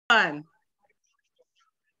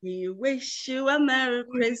We wish you a Merry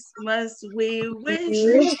Christmas. We wish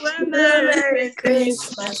you a Merry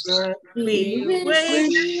Christmas. We wish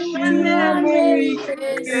you a Merry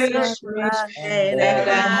Christmas and a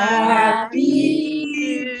Happy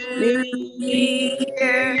New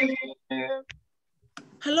Year.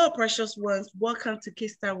 Hello, precious ones. Welcome to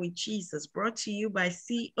Kickstart with Jesus, brought to you by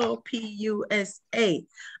COP USA.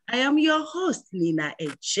 I am your host, Nina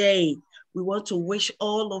AJ. We want to wish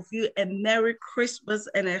all of you a Merry Christmas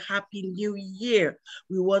and a Happy New Year.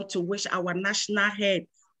 We want to wish our national head,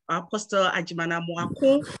 Apostle Ajimana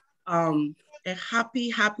Moakun, a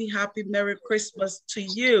happy Merry Christmas to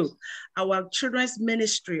you. Our children's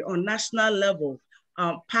ministry on national level,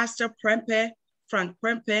 Pastor Prempe, Frank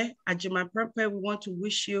Prempe, Ajima Prempe, we want to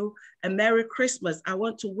wish you a Merry Christmas. I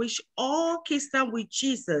want to wish all Kickstart with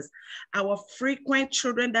Jesus, our frequent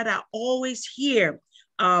children that are always here,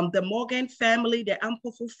 the Morgan family, the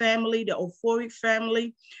Ampofu family, the Ofori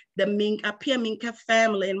family, the Apia Minka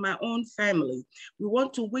family, and my own family. We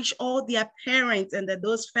want to wish all their parents and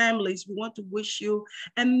those families, we want to wish you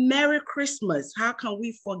a Merry Christmas. How can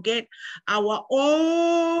we forget our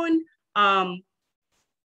own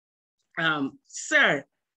Sir,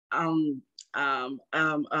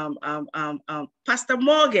 Pastor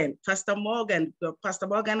Morgan. Pastor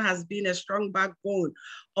Morgan has been a strong backbone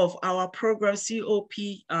of our program, COP,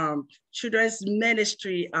 Children's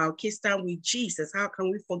Ministry, Kickstart with Jesus. How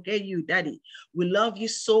can we forget you, Daddy? We love you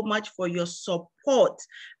so much for your support.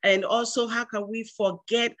 And also, how can we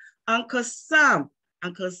forget Uncle Sam?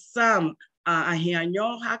 Uncle Sam,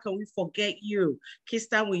 how can we forget you?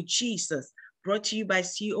 Kickstart with Jesus, brought to you by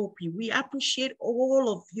COP. We appreciate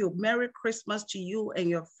all of you. Merry Christmas to you and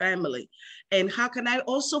your family. And how can I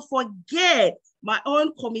also forget my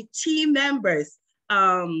own committee members,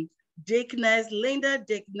 Dickness, Linda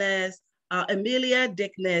Dickness, Amelia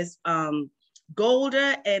Dickness,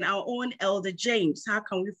 Golda, and our own Elder James. How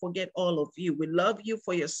can we forget all of you? We love you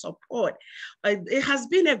for your support. It has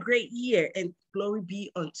been a great year, and glory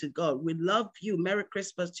be unto God. We love you. Merry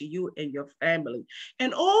Christmas to you and your family.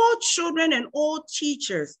 And all children and all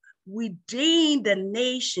teachers within the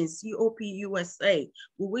nation, COP USA.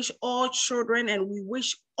 We wish all children and we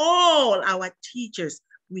wish all our teachers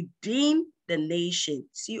within the nation,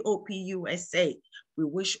 COP USA. We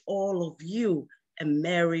wish all of you a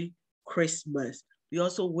Merry Christmas. We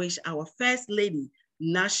also wish our First Lady,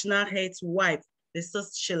 National Head's wife,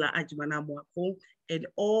 Mrs. Sheila Ajimana Moakun, and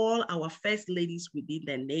all our First Ladies within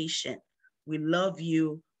the nation. We love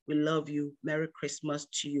you. We love you. Merry Christmas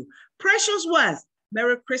to you. Precious ones,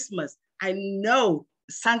 Merry Christmas. I know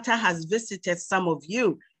Santa has visited some of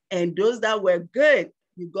you, and those that were good,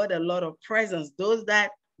 you got a lot of presents. Those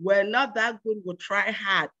that were not that good will try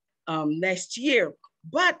hard next year.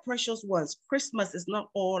 But precious ones, Christmas is not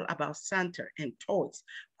all about Santa and toys.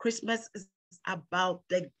 Christmas is about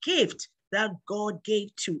the gift that God gave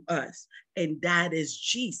to us, and that is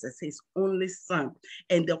Jesus, his only son.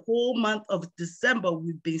 And the whole month of December,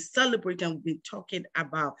 we've been celebrating, we've been talking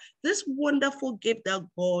about this wonderful gift that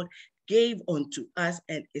God gave unto us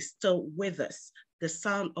and is still with us, the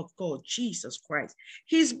Son of God, Jesus Christ.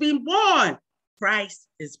 He's been born. Christ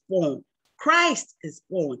is born. Christ is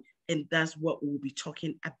born. And that's what we'll be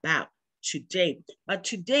talking about today. But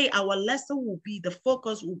today, our lesson will be, the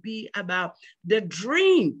focus will be about the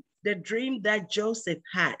dream that Joseph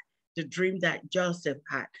had, the dream that Joseph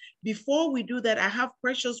had. Before we do that, I have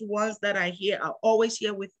precious ones that are always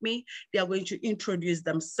here with me. They are going to introduce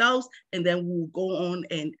themselves, and then we'll go on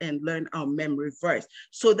and learn our memory verse.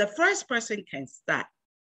 So the first person can start.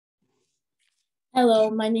 Hello,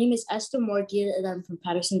 my name is Esther Morgan, and I'm from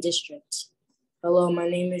Patterson District. Hello, my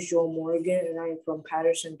name is Joel Morgan, and I'm from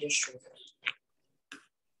Patterson District.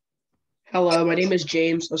 Hello, my name is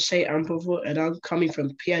James Osei Ampofu, and I'm coming from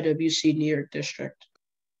PIWC New York District.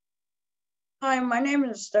 Hi, my name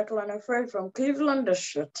is Declan Afraid from Cleveland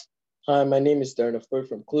District. Hi, my name is Darren Afraid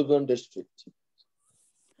from Cleveland District.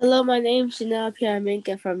 Hello, my name is Chanel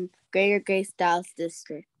Piaminka from Greater Grace Dallas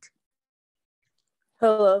District.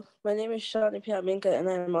 Hello, my name is Shawnee Piaminka, and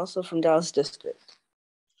I'm also from Dallas District.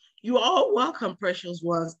 You are all welcome, precious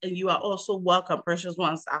ones, and you are also welcome, precious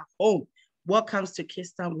ones at home. Welcome to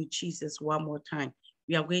Kickstart with Jesus one more time.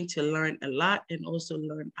 We are going to learn a lot and also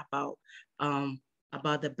learn about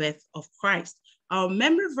the birth of Christ. Our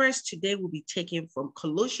memory verse today will be taken from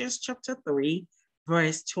Colossians chapter 3,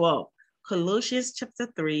 verse 12. Colossians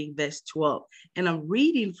chapter 3, verse 12. And I'm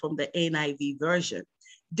reading from the NIV version.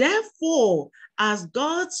 Therefore, as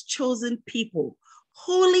God's chosen people,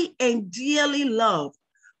 holy and dearly loved,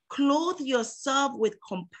 clothe yourself with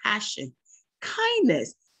compassion,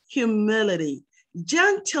 kindness, humility,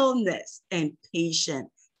 gentleness, and patience.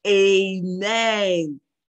 Amen.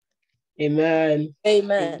 Amen.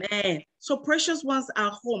 Amen. Amen. So precious ones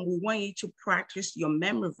at home, we want you to practice your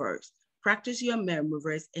memory verse. Practice your memory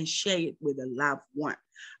verse and share it with a loved one.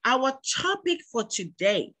 Our topic for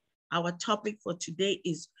today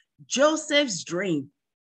is Joseph's dream.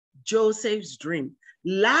 Joseph's dream.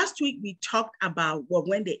 Last week, we talked about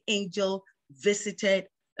when the angel visited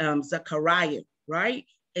Zechariah, right?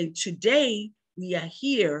 And today, we are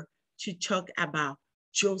here to talk about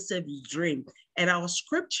Joseph's dream. And our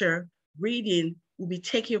scripture reading will be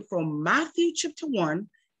taken from Matthew chapter 1,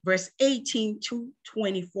 verse 18 to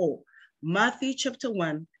 24. Matthew chapter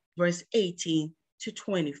 1, verse 18 to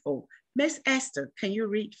 24. Miss Esther, can you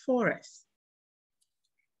read for us?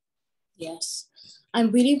 Yes.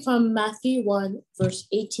 I'm reading from Matthew 1, verse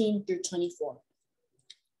 18 through 24.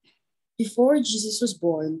 Before Jesus was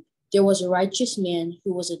born, there was a righteous man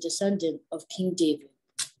who was a descendant of King David.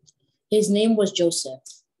 His name was Joseph.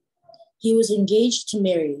 He was engaged to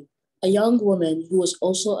Mary, a young woman who was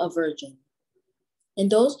also a virgin. In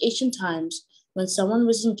those ancient times, when someone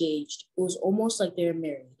was engaged, it was almost like they were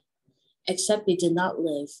married, except they did not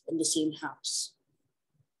live in the same house.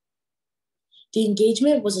 The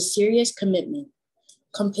engagement was a serious commitment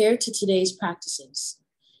compared to today's practices.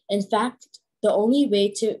 In fact, the only way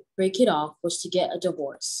to break it off was to get a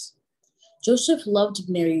divorce. Joseph loved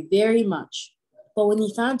Mary very much, but when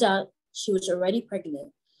he found out she was already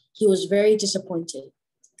pregnant, he was very disappointed.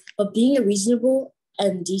 But being a reasonable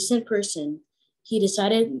and decent person, he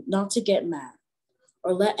decided not to get mad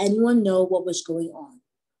or let anyone know what was going on.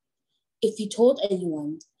 If he told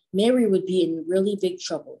anyone, Mary would be in really big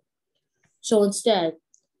trouble. So instead,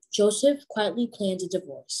 Joseph quietly planned a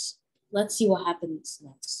divorce. Let's see what happens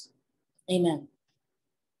next. Amen.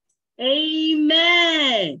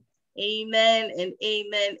 Amen. Amen and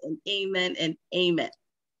amen and amen and amen.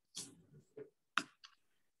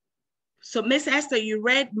 So Miss Esther, you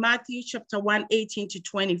read Matthew chapter 1, 18 to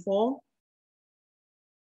 24?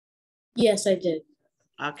 Yes, I did.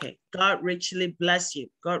 Okay, God richly bless you.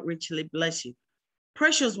 God richly bless you.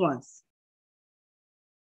 Precious ones,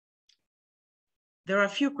 there are a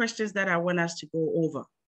few questions that I want us to go over,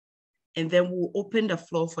 and then we'll open the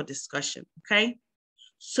floor for discussion, okay?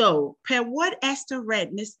 So, per what Esther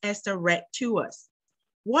read, Miss Esther read to us,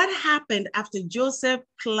 what happened after Joseph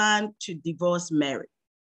planned to divorce Mary?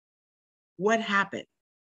 What happened?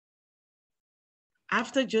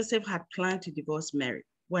 After Joseph had planned to divorce Mary,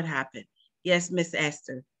 what happened? Yes, Miss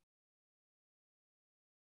Esther.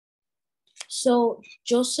 So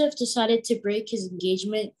Joseph decided to break his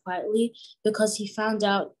engagement quietly because he found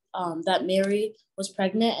out that Mary was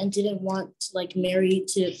pregnant and didn't want Mary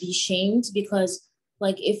to be shamed, because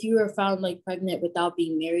if you were found pregnant without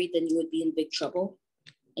being married, then you would be in big trouble.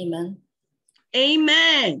 Amen.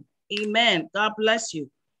 Amen. Amen. God bless you.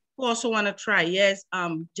 Who also want to try? Yes,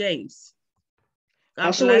 James. I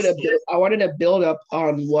wanted to build up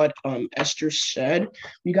on what Esther said.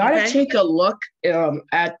 We got to take a look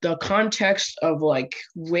at the context of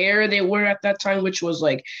where they were at that time, which was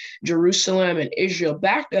Jerusalem and Israel.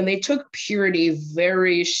 Back then, they took purity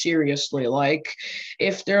very seriously.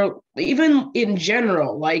 If they're even in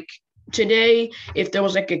general, today, if there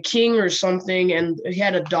was a king or something and he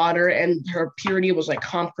had a daughter and her purity was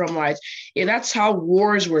compromised, that's how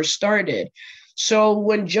wars were started. So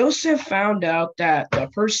when Joseph found out that the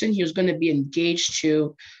person he was going to be engaged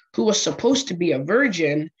to, who was supposed to be a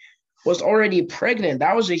virgin, was already pregnant,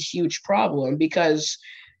 that was a huge problem, because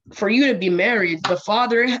for you to be married, the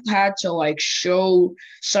father had to show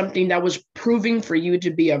something that was proving for you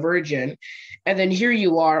to be a virgin. And then here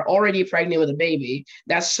you are already pregnant with a baby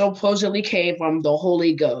that supposedly came from the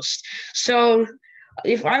Holy Ghost. So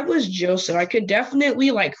if I was Joseph, I could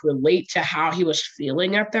definitely relate to how he was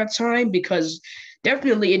feeling at that time, because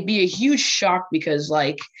definitely it'd be a huge shock, because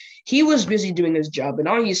he was busy doing his job and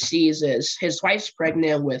all he sees is his wife's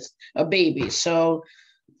pregnant with a baby. So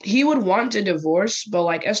he would want a divorce, but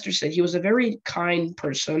like Esther said, he was a very kind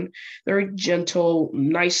person, very gentle,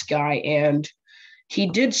 nice guy, and he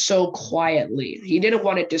did so quietly. He didn't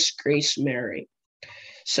want to disgrace Mary.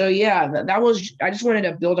 So yeah, that was, I just wanted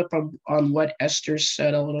to build up on what Esther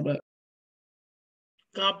said a little bit.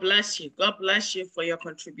 God bless you. God bless you for your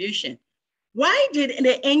contribution. Why did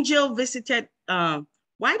the angel visit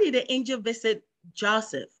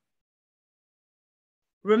Joseph?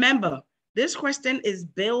 Remember, this question is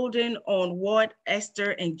building on what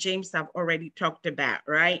Esther and James have already talked about,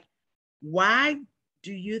 right? Why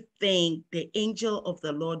do you think the angel of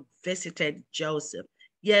the Lord visited Joseph?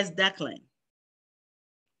 Yes, Declan.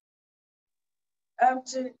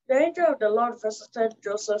 The angel of the Lord visited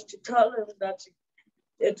Joseph to tell him that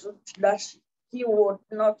that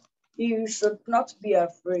he should not be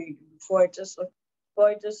afraid, for it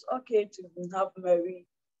is okay to have Mary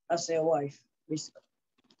as a wife, basically.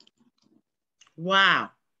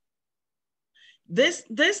 Wow.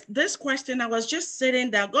 This question, I was just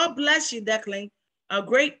sitting there. God bless you, Declan. A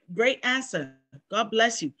great answer. God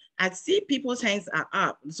bless you. I see people's hands are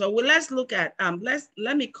up. So let's look at,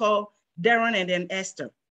 let me call Darren and then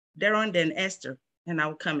Esther. Darren, then Esther, and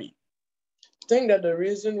I'll come in. I think that the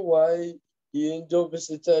reason why the angel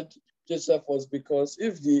visited Joseph was because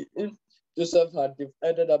if Joseph had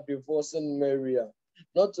ended up divorcing Mary,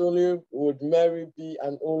 not only would Mary be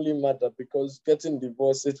an only mother, because getting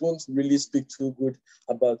divorced, it won't really speak too good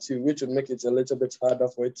about you, which would make it a little bit harder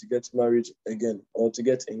for you to get married again or to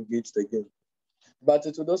get engaged again. But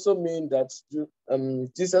it would also mean that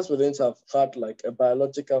Jesus wouldn't have had like a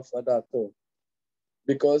biological father at all.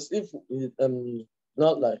 Because if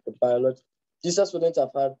not like a biological, Jesus wouldn't have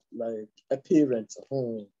had like a parent,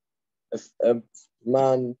 a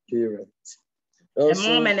man parent. Also,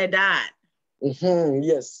 a mom and a dad.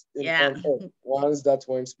 Yes. Yeah. Ones that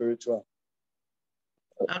weren't spiritual.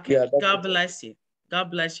 Okay. Yeah, God bless you.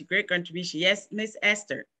 God bless you. Great contribution. Yes, Miss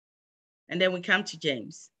Esther. And then we come to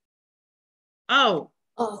James. Oh.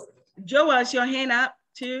 Joel, is your hand up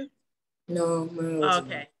too? No.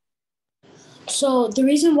 Okay. So the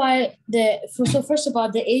reason why first of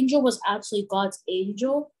all, the angel was actually God's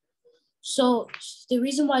angel. So the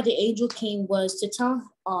reason why the angel came was to tell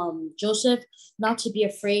Joseph not to be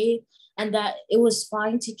afraid, and that it was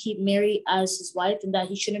fine to keep Mary as his wife, and that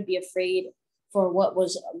he shouldn't be afraid for what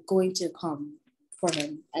was going to come for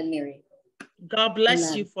him and Mary. God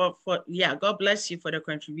bless you for God bless you for the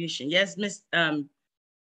contribution. Yes, Miss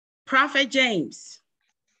Prophet James.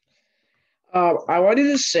 I wanted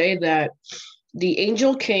to say that the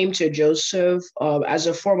angel came to Joseph as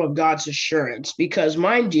a form of God's assurance, because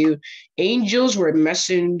mind you, angels were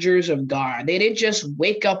messengers of God. They didn't just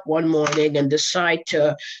wake up one morning and decide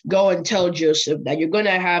to go and tell Joseph that you're going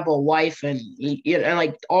to have a wife and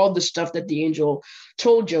like all the stuff that the angel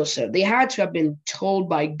told Joseph. They had to have been told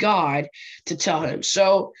by God to tell him.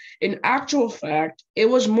 So in actual fact, it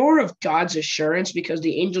was more of God's assurance because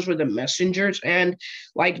the angels were the messengers. And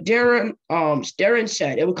like Darren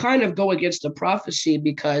said, it would kind of go against the prophecy,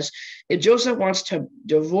 because if Joseph wants to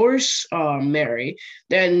divorce Mary,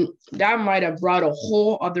 then that might have brought a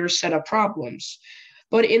whole other set of problems.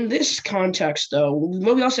 But in this context, though,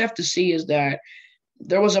 what we also have to see is that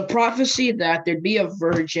there was a prophecy that there'd be a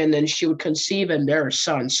virgin and she would conceive and bear a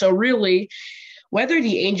son. So really, whether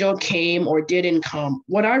the angel came or didn't come,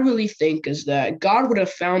 what I really think is that God would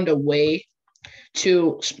have found a way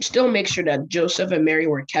to still make sure that Joseph and Mary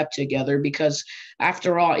were kept together, because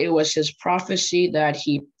after all, it was his prophecy that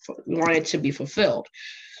he wanted to be fulfilled.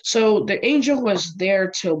 So the angel was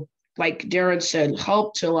there to, like Darren said,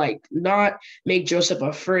 help to like not make Joseph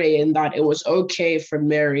afraid, and that it was okay for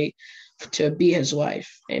Mary to be his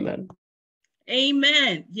wife. Amen.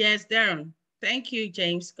 Amen. Yes, Darren. Thank you,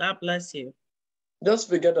 James. God bless you. Just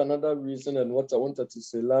forget another reason, and what I wanted to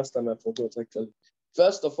say last time I forgot actually.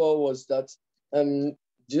 First of all was that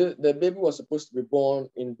the baby was supposed to be born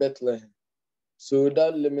in Bethlehem. So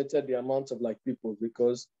that limited the amount of like people,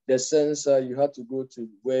 because the census, you had to go to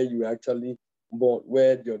where you actually born,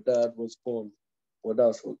 where your dad was born. Well,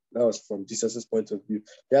 that was from Jesus's point of view.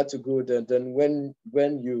 You had to go there. Then when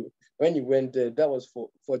you went there, that was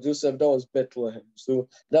for Joseph, that was Bethlehem. So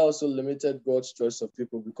that also limited God's choice of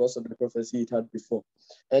people because of the prophecy he had before.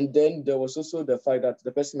 And then there was also the fact that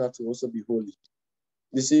the person had to also be holy.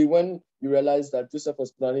 You see, when you realize that Joseph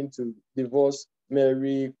was planning to divorce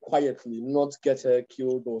Mary quietly, not get her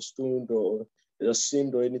killed or stoned or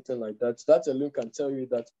ashamed or anything like that, that alone can tell you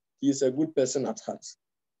that he is a good person at heart.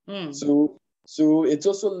 So it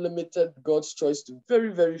also limited God's choice to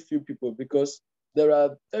very, very few people, because there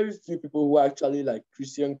are very few people who are actually like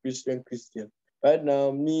Christian. Right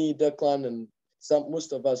now, me, Declan, and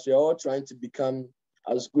most of us, we are all trying to become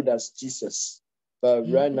as good as Jesus.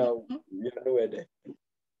 But right now, we are nowhere there.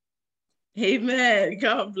 Amen.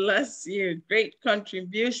 God bless you. Great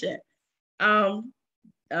contribution. Declan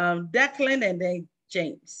and then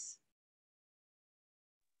James.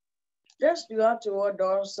 Just to add to what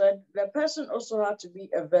Doris said, the person also had to be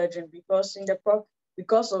a virgin, because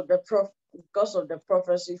because of the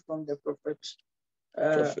prophecy from the prophets.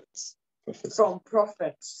 From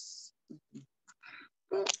prophets.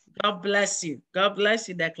 God bless you. God bless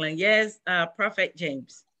you, Declan. Yes, Prophet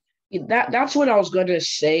James. That's what I was going to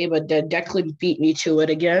say, but then Declan beat me to it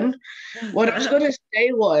again. What I was going to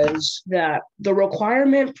say was that the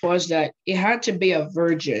requirement was that it had to be a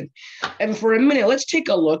virgin. And for a minute, let's take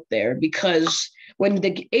a look there, because when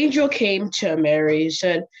the angel came to Mary, he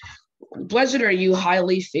said, "Blessed are you,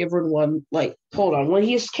 highly favored one." Like, hold on. When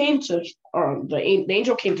he came to the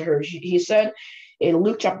angel came to her, he said in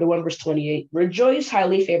Luke chapter 1, verse 28, "Rejoice,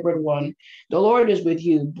 highly favored one. The Lord is with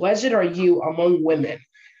you. Blessed are you among women."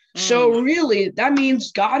 So really, that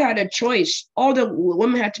means God had a choice. All the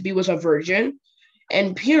women had to be was a virgin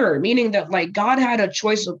and pure, meaning that like God had a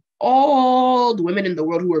choice of all the women in the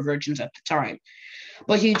world who were virgins at the time.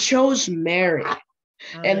 But he chose Mary.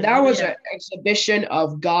 And that was an exhibition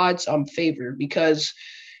of God's favor, because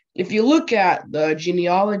if you look at the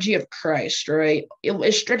genealogy of Christ, right,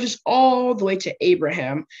 it stretches all the way to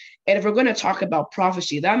Abraham. And if we're going to talk about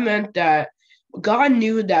prophecy, that meant that God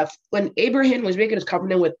knew that when Abraham was making his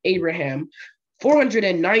covenant with Abraham,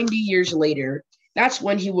 490 years later, that's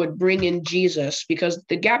when he would bring in Jesus, because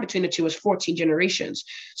the gap between the two was 14 generations.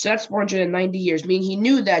 So that's 490 years, meaning he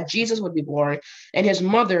knew that Jesus would be born and his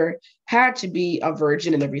mother had to be a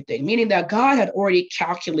virgin and everything, meaning that God had already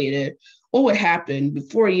calculated what would happen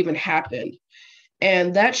before it even happened.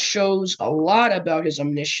 And that shows a lot about his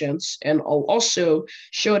omniscience, and also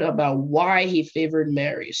showed about why he favored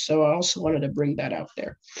Mary. So I also wanted to bring that out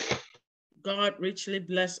there. God richly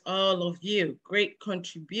bless all of you. Great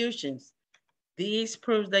contributions. These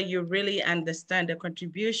proves that you really understand. The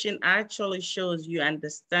contribution actually shows you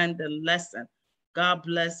understand the lesson. God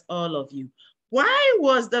bless all of you. Why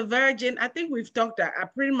was the virgin? I think we've talked, I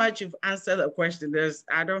pretty much have answered the question.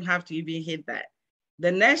 I don't have to even hit that.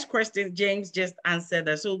 The next question, James just answered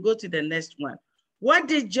that. So we'll go to the next one. What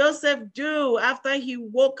did Joseph do after he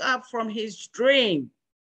woke up from his dream?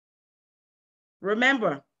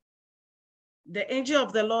 Remember, the angel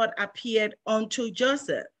of the Lord appeared unto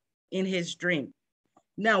Joseph in his dream.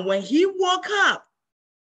 Now, when he woke up,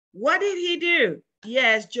 what did he do?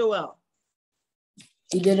 Yes, Joel.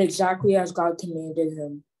 He did exactly as God commanded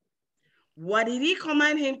him. What did he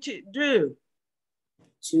command him to do?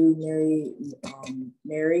 To marry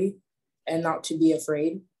Mary and not to be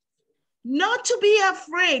afraid. Not to be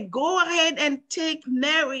afraid. Go ahead and take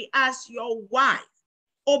Mary as your wife.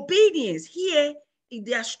 Obedience. Here,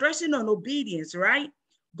 they are stressing on obedience, right?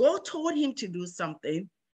 God told him to do something.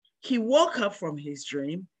 He woke up from his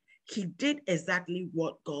dream. He did exactly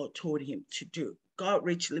what God told him to do. God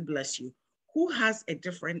richly bless you. Who has a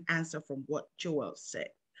different answer from what Joel said?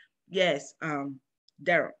 Yes,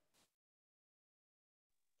 Daryl.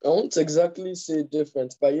 I won't exactly say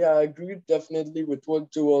different, but yeah, I agree definitely with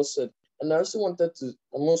what Joel said. And I also wanted to,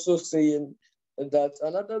 I'm also saying that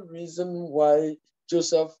another reason why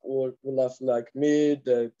Joseph will have like made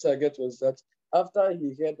the target was that after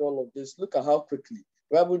he heard all of this, look at how quickly.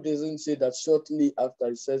 The Bible doesn't say that shortly after,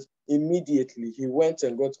 it says immediately he went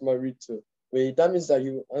and got married to. That means that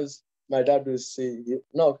he, as my dad would say, he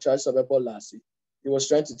was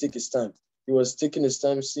trying to take his time. He was taking his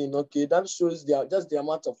time saying, okay, that shows just the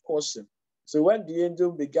amount of caution. So when the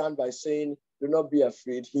angel began by saying, do not be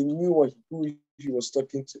afraid, he knew who he was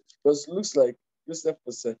talking to. Because it looks like Joseph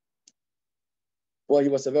was he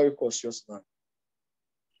was a very cautious man.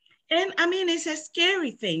 And I mean, it's a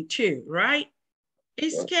scary thing too, right?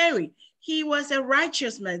 It's scary. He was a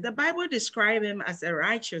righteous man. The Bible describes him as a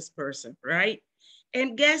righteous person, right?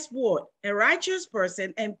 And guess what? A righteous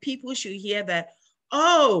person, and people should hear that,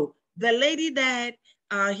 oh, the lady that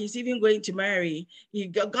he's even going to marry, he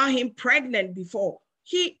got him pregnant before.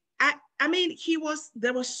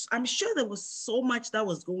 I'm sure there was so much that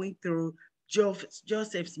was going through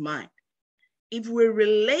Joseph's mind. If we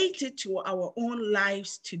relate it to our own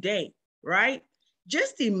lives today, right?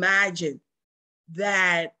 Just imagine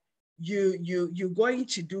that you're going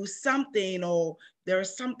to do something, or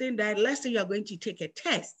there's something that, let's say you're going to take a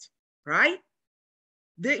test, right?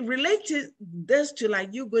 They related this to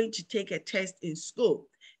like you going to take a test in school,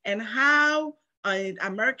 and how an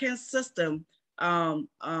American system, how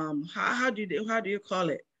do you call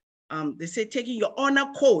it? They say taking your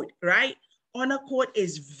honor code, right? Honor code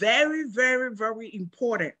is very, very, very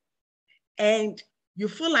important. And you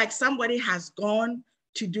feel like somebody has gone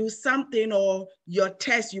to do something, or your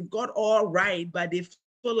test, you've got all right, but they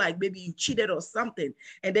feel like maybe you cheated or something.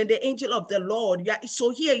 And then the angel of the Lord, so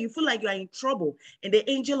here you feel like you're in trouble. And the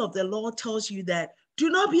angel of the Lord tells you that, do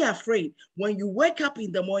not be afraid. When you wake up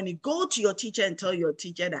in the morning, go to your teacher and tell your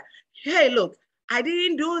teacher that, hey, look, I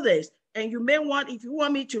didn't do this. And you may want, if you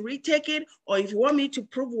want me to retake it, or if you want me to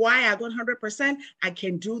prove why I got 100%, I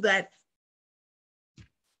can do that.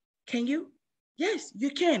 Can you? Yes, you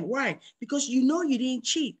can. Why? Because you know you didn't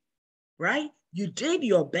cheat, right? You did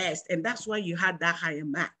your best, and that's why you had that higher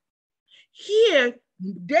mark. Here,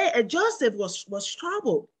 Joseph was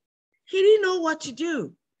troubled. He didn't know what to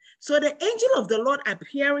do. So the angel of the Lord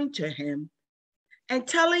appearing to him and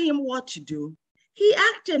telling him what to do, he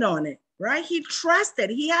acted on it, right? He trusted,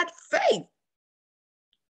 he had faith,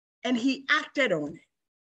 and he acted on it.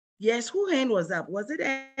 Yes, whose hand was up? Was it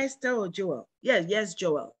Esther or Joel? Yes,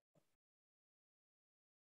 Joel.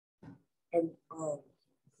 And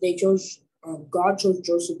God chose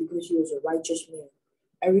Joseph because he was a righteous man.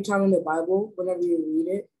 Every time in the Bible, whenever you read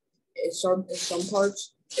it, in some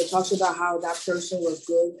parts, it talks about how that person was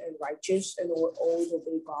good and righteous and would always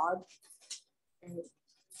obey God. And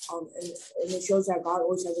it shows that God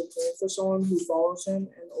always has a plan for someone who follows him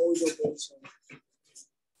and always obeys him.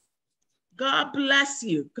 God bless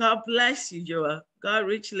you. God bless you, Joel. God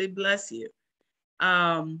richly bless you.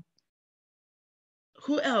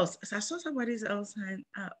 Who else? I saw somebody else hand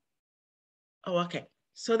up. Oh, okay.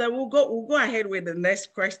 So then we'll go ahead with the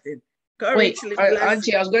next question. God Wait, richly bless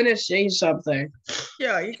Auntie, you. I was going to say something.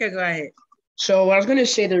 Yeah, you can go ahead. So I was going to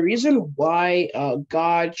say the reason why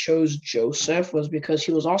God chose Joseph was because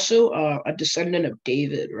he was also a descendant of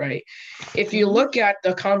David, right? If you look at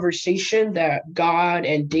the conversation that God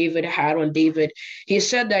and David had on David, he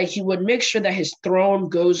said that he would make sure that his throne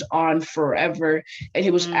goes on forever, and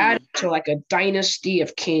he was added to like a dynasty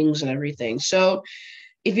of kings and everything. So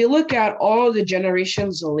if you look at all the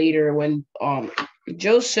generations later when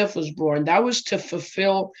Joseph was born, that was to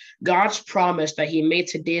fulfill God's promise that he made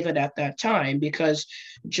to David at that time, because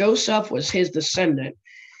Joseph was his descendant.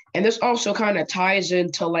 And this also kind of ties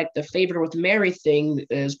into like the favor with Mary thing,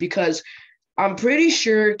 is because I'm pretty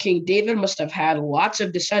sure King David must have had lots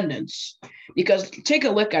of descendants, because take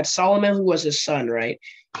a look at Solomon, who was his son, right?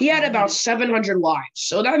 He had about 700 lives.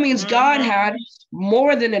 So that means God had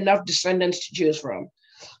more than enough descendants to choose from.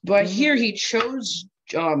 But here he chose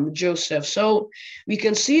Joseph. So we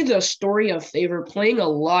can see the story of favor playing a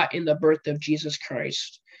lot in the birth of Jesus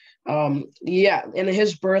Christ. In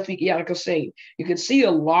his birth, like I was saying, you can see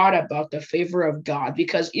a lot about the favor of God,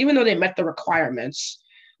 because even though they met the requirements,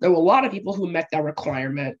 there were a lot of people who met that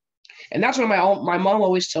requirement. And that's why my mom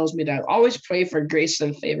always tells me that always pray for grace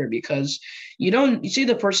and favor, because you see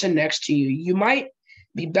the person next to you, you might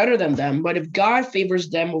be better than them, but if God favors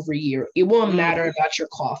them over you, it won't matter about your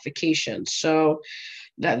qualifications. So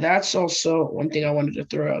that's also one thing I wanted to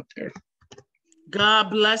throw out there. God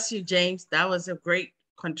bless you, James. That was a great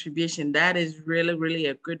contribution. That is really, really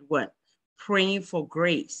a good one. Praying for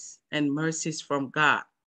grace and mercies from God.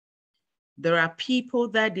 There are people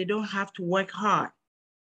that they don't have to work hard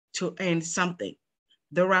to earn something.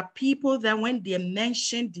 There are people that when they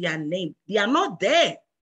mention their name, they are not there,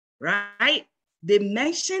 right? They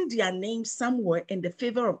mention their name somewhere and the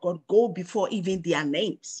favor of God go before even their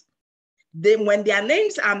names. Then when their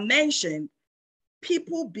names are mentioned,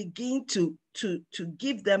 people begin to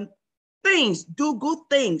give them things, do good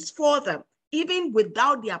things for them, even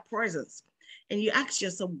without their presence. And you ask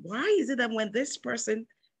yourself, why is it that when this person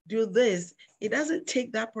do this, it doesn't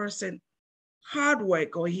take that person hard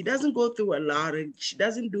work, or he doesn't go through a lot, and she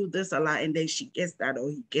doesn't do this a lot, and then she gets that or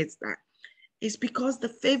he gets that? It's because the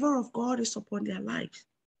favor of God is upon their lives.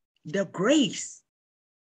 The grace,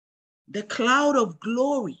 the cloud of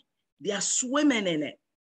glory, they are swimming in it,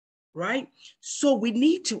 right? So we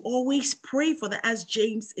need to always pray for that, as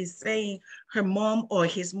James is saying, her mom or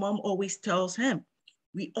his mom always tells him.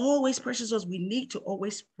 We always, precious ones, we need to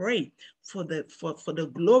always pray for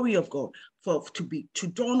the glory of God, to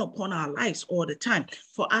dawn upon our lives all the time,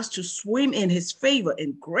 for us to swim in his favor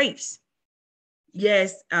and grace.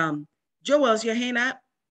 Yes, Joel's your hand up?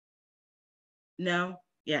 No?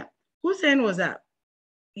 Yeah. Whose hand was up?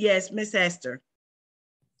 Yes, Miss Esther.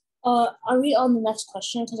 Are we on the next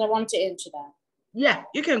question? Because I wanted to answer that. Yeah,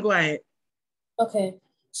 you can go ahead. Okay.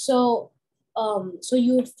 So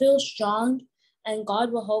you would feel strong, and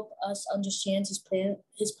God will help us understand his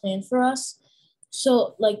plan for us.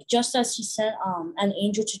 So like just as he sent an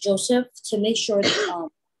angel to Joseph to make sure that,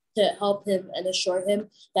 to help him and assure him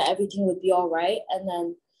that everything would be all right,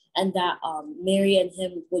 and that Mary and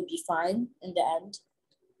him would be fine in the end.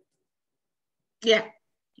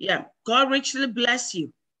 Yeah. God richly bless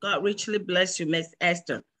you. God richly bless you, Miss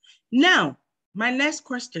Esther. Now, my next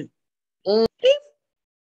question. If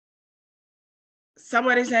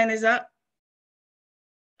somebody's hand is up.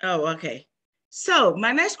 Oh, okay. So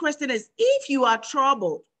my next question is, if you are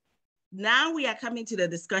troubled, now we are coming to the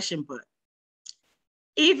discussion part.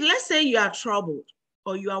 If let's say you are troubled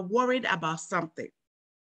or you are worried about something,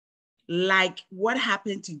 like what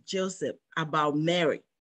happened to Joseph about Mary,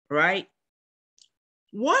 right?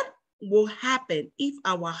 What will happen if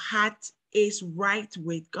our heart is right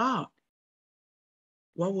with God?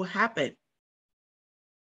 What will happen?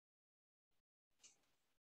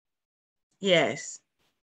 Yes.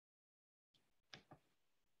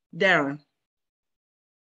 Darren.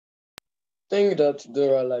 think that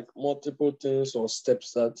there are like multiple things or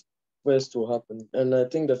steps that first will happen. And I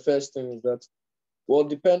think the first thing is that, well,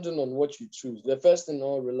 depending on what you choose, the first thing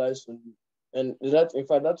all relies on you. And that, in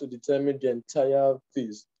fact, that will determine the entire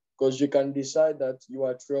phase. Because you can decide that you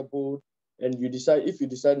are troubled, and if you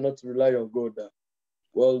decide not to rely on God,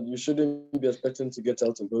 well, you shouldn't be expecting to get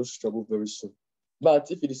out of those trouble very soon.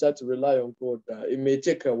 But if you decide to rely on God, it may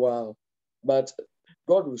take a while, but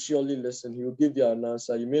God will surely listen. He will give you an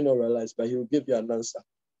answer. You may not realize, but he will give you an answer.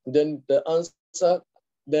 Then the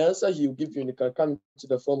answer he will give you, and it can come to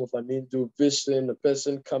the form of an angel, vision, a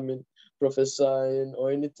person coming, prophesying,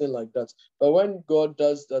 or anything like that. But when God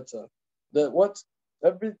does that,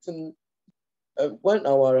 when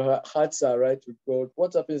our hearts are right with God,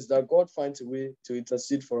 what happens is that God finds a way to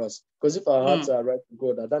intercede for us. Because if our hearts are right with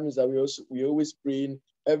God, that means that we always praying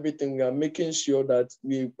everything. We are making sure that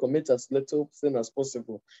we commit as little sin as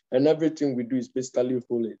possible, and everything we do is basically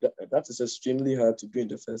holy. That is extremely hard to do in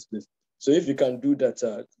the first place. So if you can do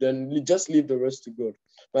that, then just leave the rest to God.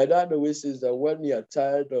 My dad always says that when you are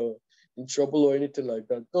tired or in trouble or anything like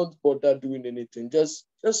that, don't bother doing anything. Just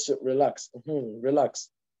relax. Relax.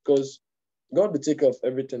 Because God will take care of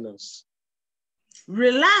everything else.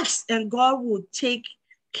 Relax, and God will take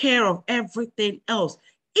care of everything else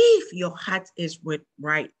if your heart is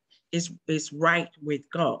right with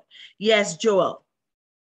God. Yes, Joel.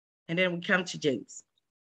 And then we come to James.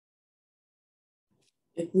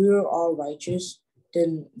 If we were all righteous,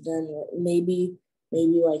 then maybe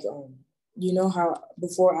like you know how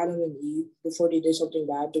before Adam and Eve, before they did something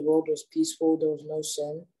bad, the world was peaceful, there was no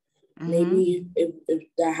sin. Maybe if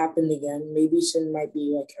that happened again, maybe sin might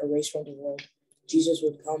be like erased from the world. Jesus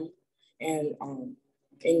would come and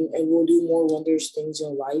we'll do more wondrous things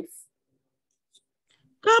in life.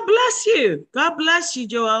 God bless you. God bless you,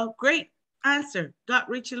 Joel. Great answer. God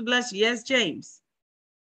richly bless you. Yes, James.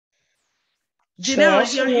 Janelle,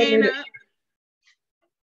 is your hand up?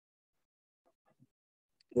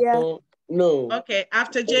 Yeah. No. Okay,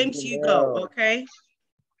 after James, you go, okay?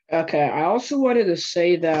 Okay, I also wanted to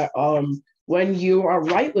say that when you are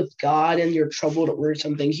right with God and you're troubled over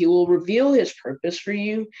something, he will reveal his purpose for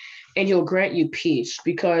you and he'll grant you peace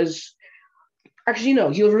because actually, no,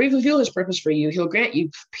 he'll reveal his purpose for you. He'll grant you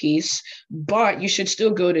peace, but you should still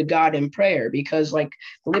go to God in prayer because like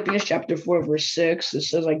Philippians chapter 4, verse 6, it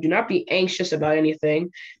says like, do not be anxious about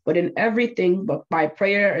anything, but in everything, but by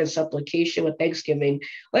prayer and supplication with thanksgiving,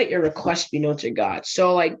 let your requests be known to God.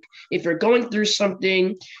 So like, if you're going through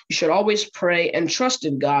something, you should always pray and trust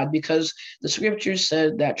in God because the scripture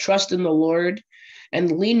said that trust in the Lord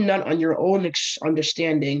and lean not on your own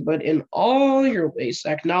understanding, but in all your ways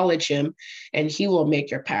acknowledge him, and he will make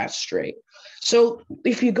your path straight. So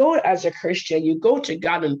if you go as a Christian, you go to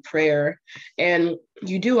God in prayer, and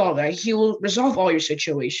you do all that, he will resolve all your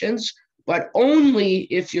situations, but only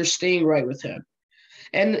if you're staying right with him.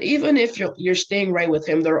 And even if you're staying right with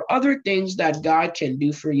him, there are other things that God can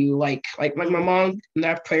do for you. Like my mom in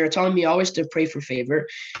that prayer telling me always to pray for favor.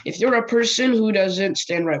 If you're a person who doesn't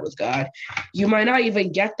stand right with God, you might not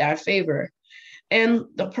even get that favor. And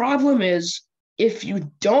the problem is, if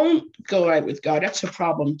you don't go right with God, that's a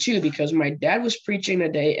problem too, because my dad was preaching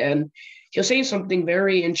today and he was saying something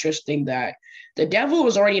very interesting that the devil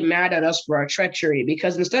was already mad at us for our treachery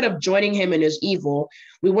because instead of joining him in his evil,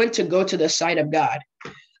 we went to go to the side of God.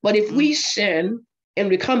 But if we sin and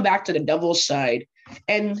we come back to the devil's side,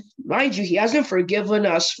 and mind you, he hasn't forgiven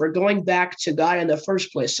us for going back to God in the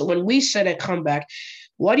first place. So when we sin and come back,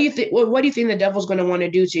 what do you think? What do you think the devil's going to want to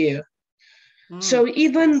do to you? So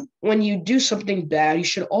even when you do something bad, you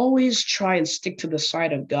should always try and stick to the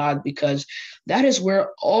side of God because that is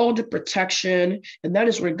where all the protection and that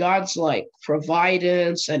is where God's like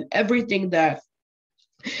providence and everything that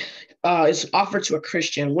is offered to a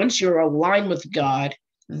Christian. Once you're aligned with God,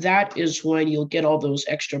 that is when you'll get all those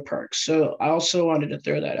extra perks. So I also wanted to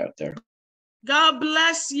throw that out there. God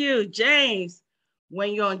bless you, James.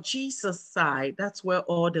 When you're on Jesus' side, that's where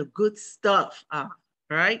all the good stuff are,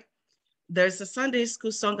 right? There's a Sunday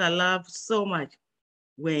school song I love so much.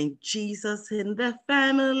 When Jesus in the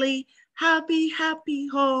family, happy, happy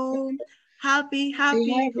home, happy,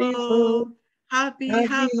 happy home, happy,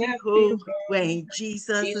 happy home. When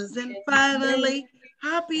Jesus is in family,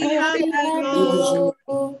 happy, happy home,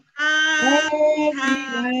 happy,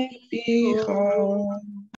 happy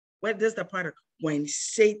home. Where does the part of when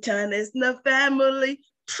Satan is in the family?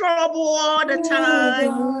 Trouble all the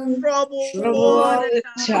time. Trouble all the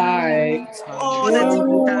time. All the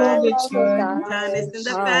time. Satan is in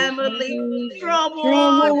the family. Trouble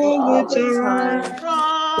all the time.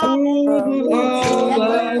 Trouble all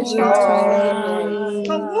the time.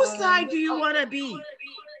 So whose side do you want to be?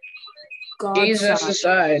 Jesus'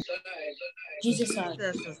 side. Jesus side.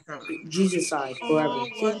 Jesus' side. Jesus side All forever.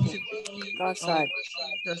 want to be God's on side.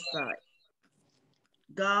 Jesus' side.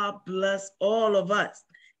 God bless all of us.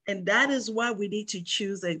 And that is why we need to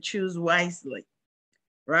choose and choose wisely,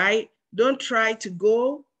 right? Don't try to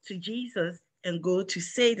go to Jesus and go to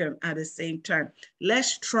Satan at the same time.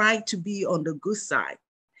 Let's try to be on the good side.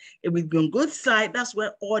 If we be on good side, that's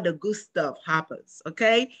where all the good stuff happens,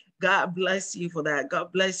 okay? God bless you for that.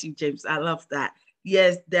 God bless you, James. I love that.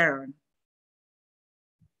 Yes, Darren.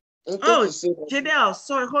 Oh, Janelle,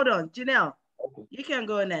 sorry, hold on. Janelle, you can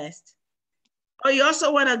go next. Oh, you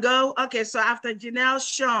also want to go? Okay, so after Janelle,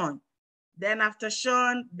 Sean. Then after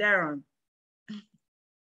Sean, Darren.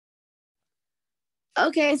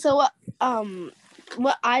 Okay, so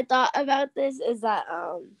what I thought about this is that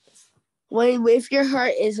when if your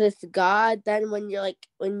heart is with God, then when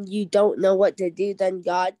you don't know what to do, then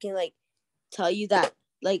God can tell you that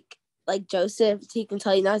like Joseph, he can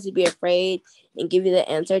tell you not to be afraid and give you the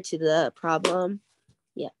answer to the problem.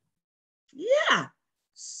 Yeah. Yeah.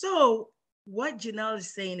 So what Janelle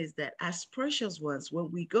is saying is that as precious ones,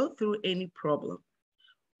 when we go through any problem,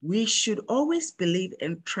 we should always believe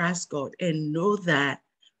and trust God and know that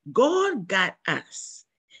God got us.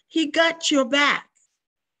 He got your back.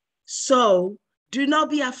 So do not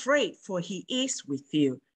be afraid, for he is with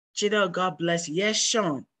you. Janelle, God bless you. Yes,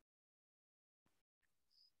 Sean.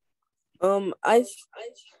 I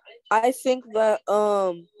think that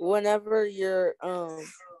whenever you're how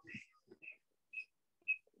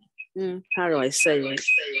do I say it?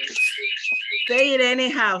 Say it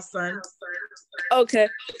anyhow, son. Okay.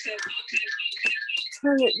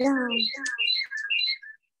 Turn it down.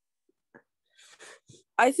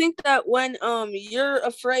 I think that when you're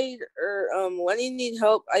afraid or when you need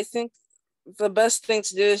help, I think the best thing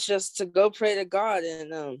to do is just to go pray to God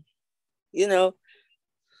and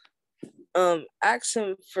ask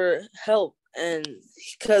him for help, and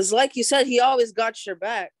because like you said, he always got your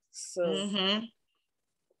back. So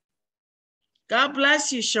God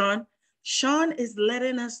bless you, Sean. Sean is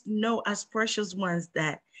letting us know as precious ones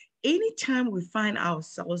that anytime we find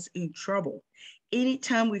ourselves in trouble,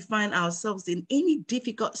 anytime we find ourselves in any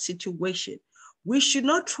difficult situation, we should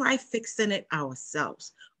not try fixing it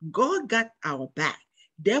ourselves. God got our back.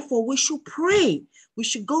 Therefore, we should pray. We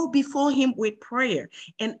should go before him with prayer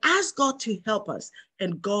and ask God to help us,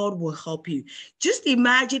 and God will help you. Just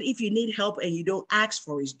imagine if you need help and you don't ask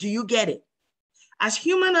for it. Do you get it? As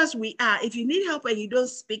human as we are, if you need help and you don't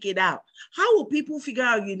speak it out, how will people figure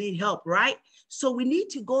out you need help, right? So we need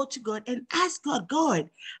to go to God and ask God, God,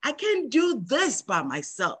 I can't do this by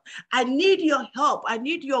myself. I need your help. I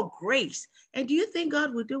need your grace. And do you think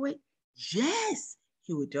God will do it? Yes,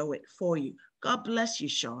 he will do it for you. God bless you,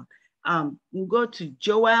 Sean. We'll go to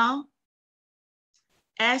Joel,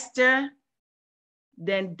 Esther,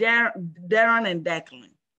 then Darren and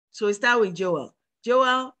Declan. So we start with Joel.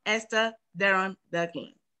 Joel, Esther, Darren,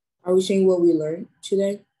 Declan. Are we saying what we learned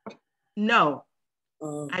today? No.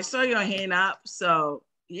 I saw your hand up, so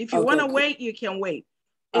if you want to wait, you can wait.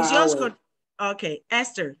 Is yours good? Okay,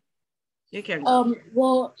 Esther, you can go.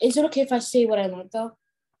 Well, is it okay if I say what I learned though?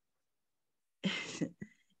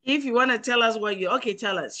 If you want to tell us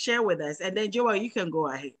tell us, share with us, and then Joel, you can go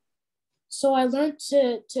ahead. So I learned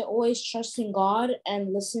to always trust in God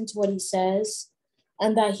and listen to what he says,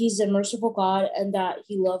 and that he's a merciful God and that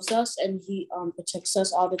he loves us and he protects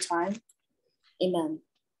us all the time. Amen.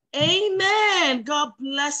 Amen. God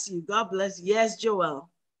bless you. God bless you. Yes, Joel.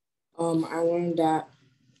 I learned that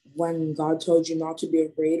when God told you not to be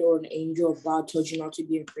afraid, or an angel of God told you not to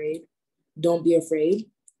be afraid, don't be afraid.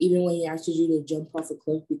 Even when he asks you to jump off a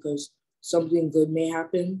cliff because something good may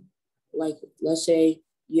happen. Like, let's say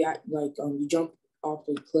you jump off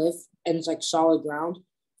the cliff and it's like solid ground,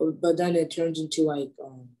 but then it turns into like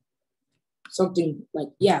something like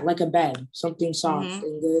a bed, something soft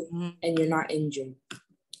and good, and you're not injured.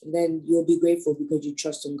 And then you'll be grateful because you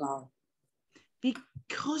trust in God.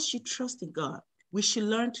 Because you trust in God. We should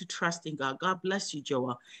learn to trust in God. God bless you,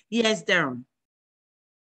 Joel. Yes, Darren.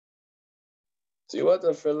 See, what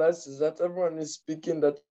I realized is that everyone is speaking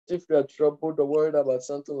that if we are troubled or worried about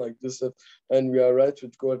something like this, and we are right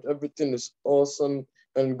with God, everything is awesome,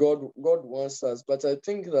 and God wants us. But I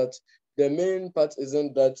think that the main part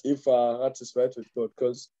isn't that if our heart is right with God,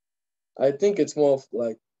 because I think it's more of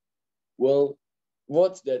like, well,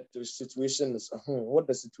 what the situation is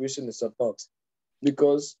about.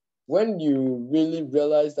 Because when you really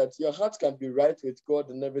realize that your heart can be right with God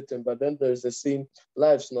and everything, but then there's a saying,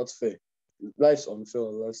 life's not fair. Life's unfair,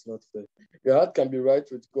 life's not fair. Your heart can be right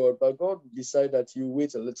with God, but God decide that you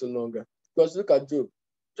wait a little longer. Because look at Job.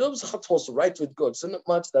 Job's heart was right with God, so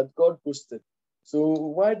much that God boasted. So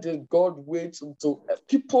why did God wait until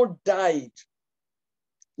people died?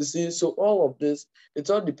 You see, so all of this, it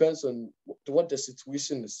all depends on what the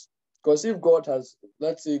situation is. Because if God has,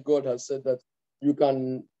 let's say God has said that you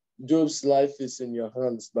can, Job's life is in your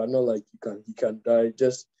hands, but not like he can die,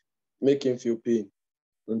 just make him feel pain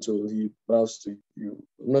until he bows to you.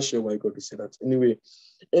 I'm not sure why God would say that. Anyway,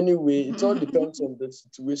 it all depends on the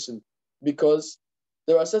situation, because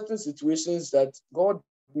there are certain situations that God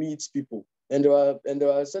needs people, and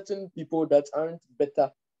there are certain people that aren't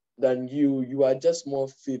better than you. You are just more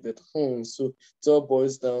favored. So it all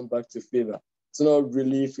boils down back to favor. It's not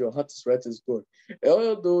really if your heart is right with God.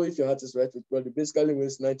 Although if your heart is right with God, it basically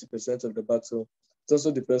wins 90% of the battle. It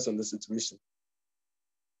also depends on the situation.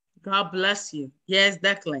 God bless you. Yes,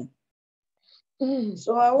 Declan.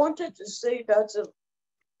 So I wanted to say that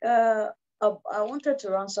I wanted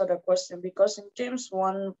to answer the question, because in James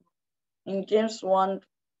 1, 2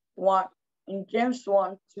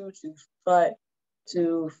 to 5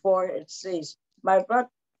 to 4, it says, my brother,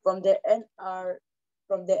 from the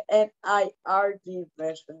NIRD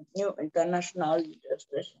version, New International Reader's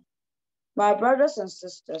Version. My brothers and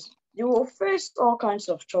sisters, you will face all kinds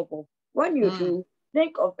of trouble. When you do,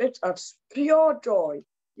 think of it as pure joy.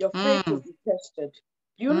 Your faith will be tested.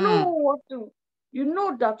 You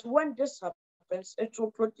know that when this happens, it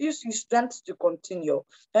will produce you strength to continue.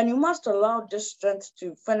 And you must allow this strength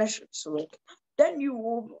to finish its work. Then you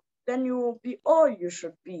will be all you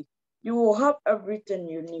should be. You will have everything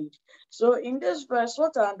you need. So in this verse,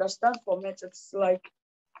 what I understand from it, it's like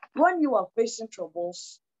when you are facing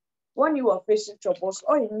troubles, all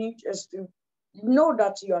you need is to know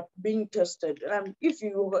that you are being tested. And if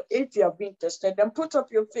you are being tested, then put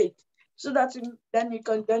up your faith, so that then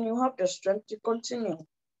you have the strength to continue.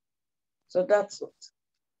 So that's it.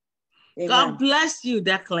 Amen. God bless you,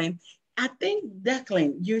 Declan. I think,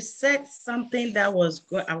 Declan, you said something that I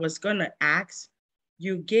was gonna ask.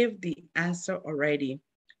 You gave the answer already.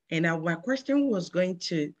 And my question was I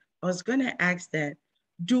was gonna ask that,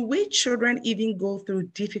 do we children even go through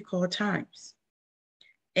difficult times?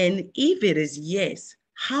 And if it is yes,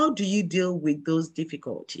 how do you deal with those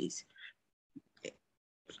difficulties?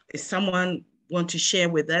 Is someone want to share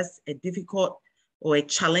with us a difficult or a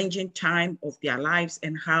challenging time of their lives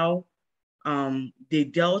and how they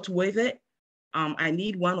dealt with it? I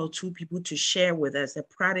need one or two people to share with us a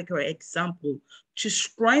practical example to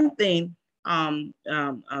strengthen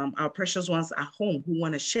our precious ones at home who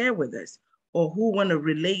want to share with us, or who want to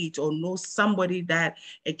relate or know somebody that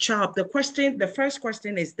a child. The first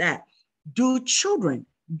question is that, do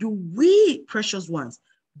we, precious ones,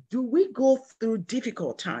 do we go through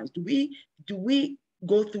difficult times? Do we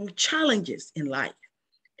go through challenges in life?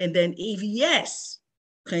 And then if yes,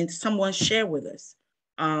 can someone share with us?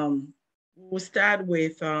 We'll start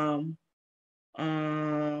with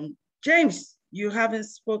James. You haven't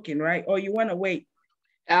spoken, right? Or you want to wait?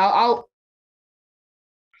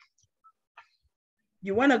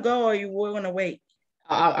 You want to go, or you want to wait?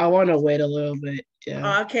 I want to wait a little bit.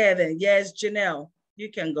 Yeah. Okay, then. Yes, Janelle, you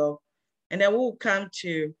can go. And then we'll come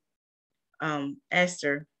to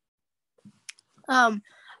Esther. I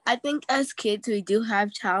think as kids, we do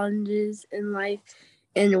have challenges in life.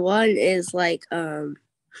 And one is like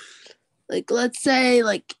let's say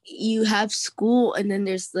like you have school, and then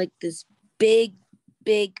there's like this big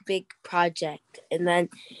project. And then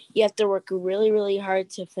you have to work really, really hard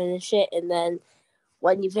to finish it. And then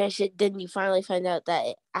when you finish it, then you finally find out that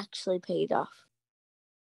it actually paid off.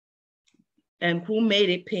 And who made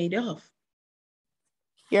it paid off?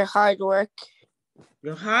 Your hard work.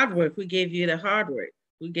 Your hard work. Who gave you the hard work?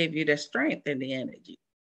 Who gave you the strength and the energy?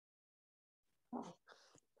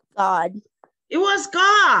 God. It was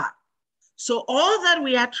God. So all that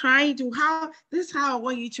we are trying to, this is how I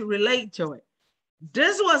want you to relate to it.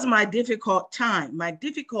 This was my difficult time.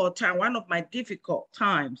 One of my difficult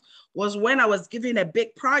times was when I was given a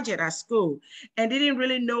big project at school and didn't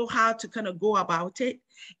really know how to kind of go about it.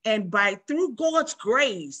 And through God's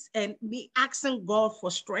grace and me asking God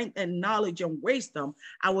for strength and knowledge and wisdom,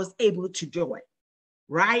 I was able to do it,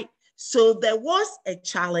 right? So there was a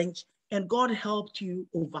challenge, and God helped you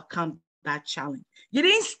overcome that challenge. You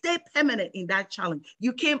didn't stay permanent in that challenge.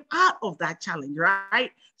 You came out of that challenge,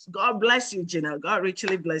 right? So God bless you, Janelle. God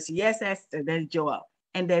richly bless you. Yes, Esther, then Joel,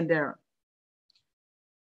 and then Darren.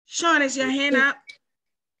 Sean, is your hand up?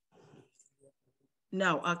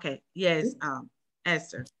 No, okay. Yes,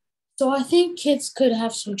 Esther. So I think kids could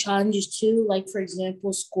have some challenges too, like for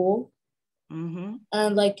example, school. And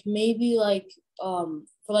like maybe like for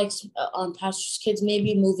like pastors' kids,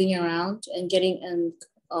 maybe moving around and getting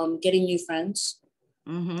new friends.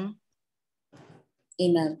 Mm-hmm.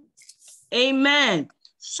 Amen. Amen.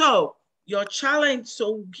 So your challenge,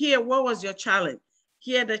 so here, what was your challenge?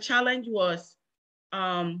 Here, the challenge was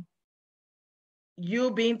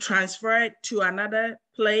you being transferred to another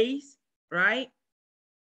place, right?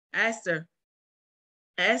 Esther,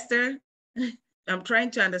 I'm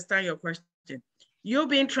trying to understand your question. You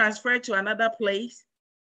being transferred to another place,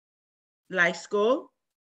 like school,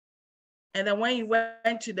 and then when you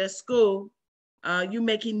went to the school, you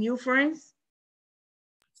making new friends?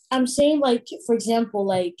 I'm saying, like, for example,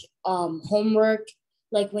 like homework,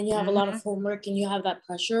 like when you have a lot of homework and you have that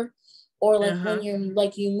pressure, or like when you're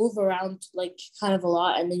like you move around like kind of a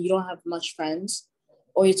lot and then you don't have much friends,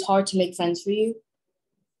 or it's hard to make friends for you.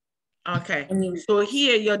 Okay. So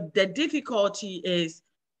here the difficulty is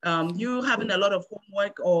you having a lot of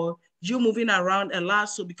homework or you moving around a lot.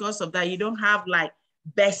 So because of that, you don't have like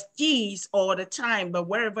besties all the time, but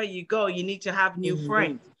wherever you go, you need to have new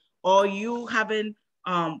friends, or you having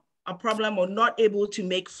a problem or not able to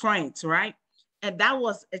make friends, right? And that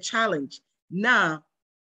was a challenge. Now,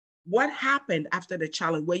 what happened after the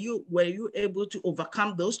challenge? Were you able to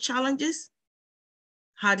overcome those challenges?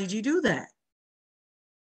 How did you do that?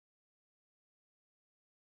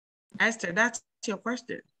 Esther, that's your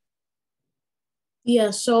question. Yeah,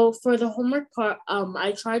 so for the homework part,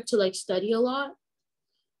 I tried to like study a lot.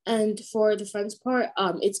 And for the friends part,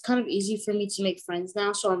 it's kind of easy for me to make friends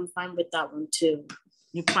now, so I'm fine with that one too.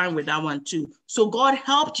 You're fine with that one too. So God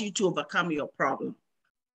helped you to overcome your problem,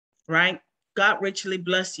 right? God richly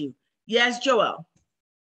bless you. Yes, Joel.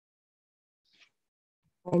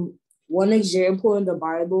 One example in the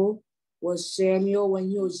Bible was Samuel when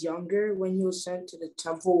he was younger, when he was sent to the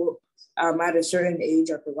temple at a certain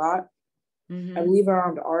age, I forgot. I believe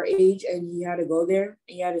around our age, and he had to go there.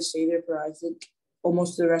 And he had to stay there for, I think,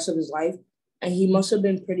 almost the rest of his life. And he must have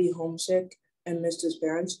been pretty homesick and missed his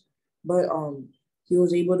parents. But he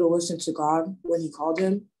was able to listen to God when he called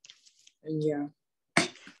him. And yeah.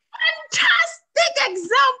 Fantastic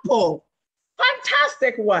example.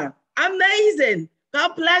 Fantastic one. Amazing.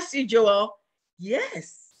 God bless you, Joel.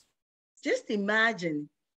 Yes. Just imagine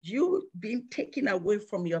you being taken away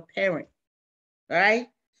from your parent, right?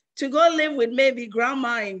 To go live with maybe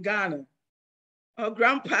grandma in Ghana or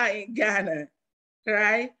grandpa in Ghana,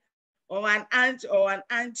 right? Or an aunt or an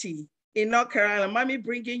auntie in North Carolina. Mommy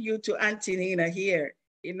bringing you to Auntie Nina here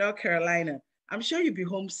in North Carolina. I'm sure you'd be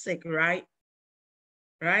homesick, right?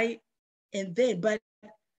 Right? And then, but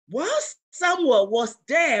while Samuel was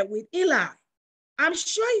there with Eli, I'm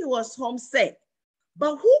sure he was homesick.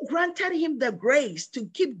 But who granted him the grace to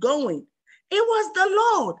keep going? It was the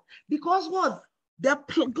Lord. Because what? The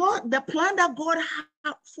plan that God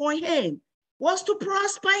had for him was to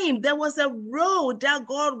prosper him. There was a road that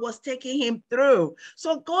God was taking him through.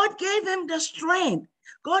 So God gave him the strength.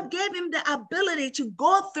 God gave him the ability to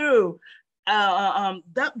go through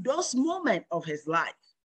those moments of his life.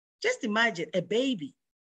 Just imagine a baby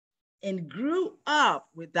and grew up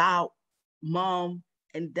without mom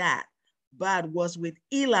and dad, but was with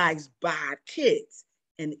Eli's bad kids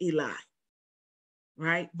and Eli,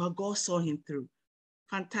 right? But God saw him through.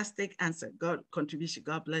 Fantastic answer. God contribution.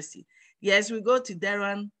 God bless you. Yes, we go to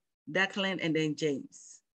Darren, Declan, and then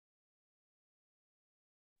James.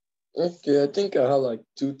 Okay, I think I have like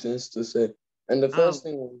two things to say. And the first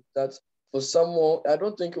thing was that for someone, I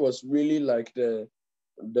don't think it was really like the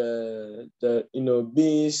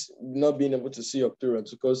not being able to see your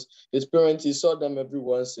parents, because his parents, he saw them every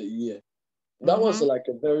once a year. That was like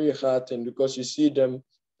a very hard thing, because you see them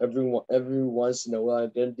every once in a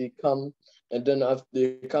while, then they come, and then after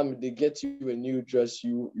they come, they get you a new dress,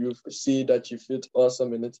 you see that you fit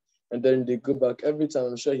awesome in it, and then they go back. Every time,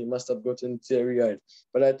 I'm sure he must have gotten teary-eyed.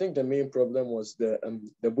 But I think the main problem was the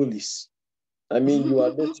bullies. I mean, you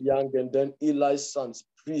are this young, and then Eli's sons,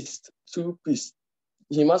 two priests,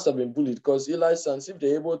 he must have been bullied, because Eli's sons, if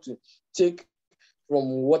they're able to take from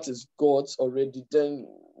what is God's already, then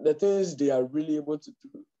the things they are really able to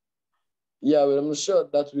do. Yeah, well, I'm sure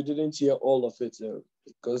that we didn't hear all of it,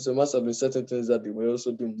 because there must have been certain things that they were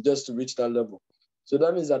also doing just to reach that level. So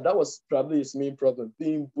that means that was probably his main problem,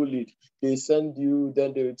 being bullied. They send you,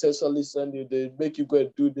 then they intentionally send you, they make you go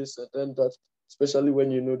and do this and then that, especially when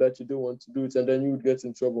you know that you don't want to do it, and then you would get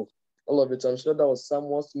in trouble. All of it, I'm sure that was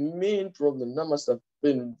someone's main problem. That must have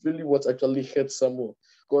been really what actually hurt someone,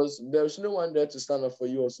 because there's no one there to stand up for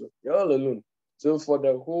you also. You're all alone. So for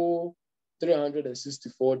the whole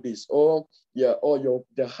 364 days, or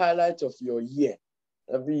the highlight of your year,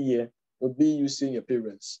 every year, would be you seeing your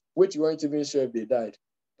parents, which you weren't even sure if they died,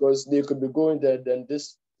 because they could be going there, then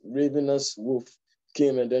this ravenous wolf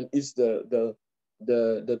came and then eats the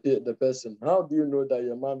the person. How do you know that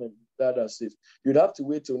your mom and dad are safe? You'd have to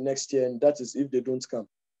wait till next year, and that is if they don't come.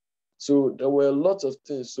 So there were a lot of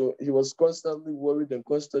things. So he was constantly worried and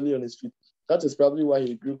constantly on his feet. That is probably why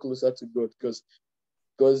he grew closer to God, because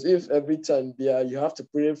if every time you have to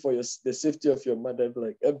pray for the safety of your mother,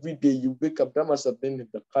 like every day you wake up, that must have been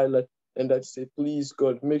the pilot, and that say, please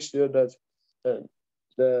God, make sure that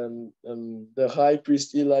the high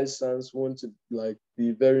priest Eli's sons won't like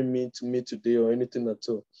be very mean to me today or anything at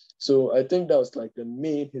all. So I think that was like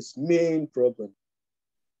his main problem.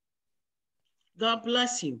 God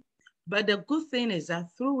bless you. But the good thing is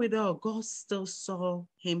that through it all, God still saw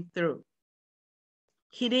him through.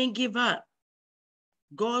 He didn't give up.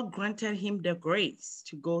 God granted him the grace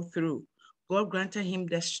to go through. God granted him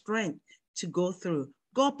the strength to go through.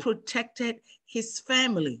 God protected his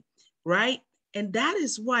family, right? And that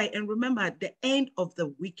is why, and remember, the end of the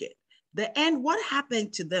wicked, the end, what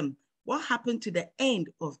happened to them? What happened to the end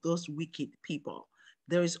of those wicked people?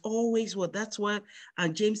 There is always that's what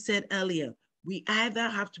James said earlier. We either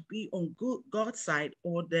have to be on God's side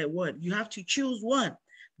or the word. You have to choose one.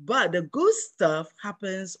 But the good stuff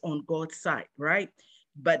happens on God's side, right?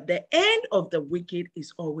 But the end of the wicked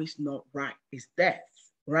is always not right. It's death,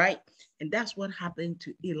 right? And that's what happened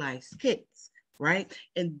to Eli's kids, right?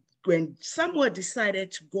 And when someone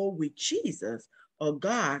decided to go with Jesus or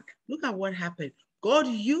God, look at what happened. God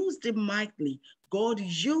used him mightily. God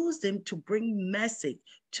used him to bring message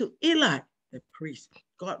to Eli, the priest.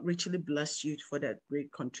 God richly bless you for that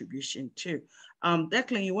great contribution too.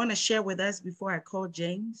 Declan, you want to share with us before I call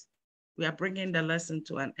James? We are bringing the lesson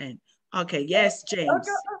to an end. Okay, yes, James.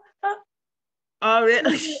 Oh,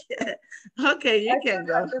 really? Okay, you can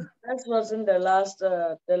go. That wasn't the last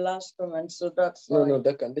comment, so that's fine. No,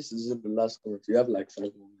 Declan, this isn't the last comment. You have like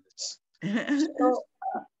 5 more minutes.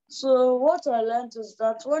 So what I learned is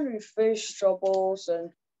that when we face troubles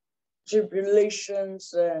and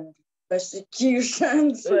tribulations and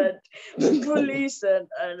persecutions and bullies and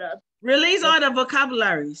release all the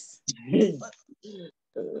vocabularies.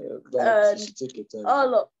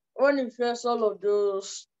 When we face all of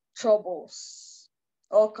those troubles,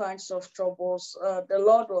 all kinds of troubles, the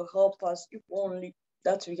Lord will help us if only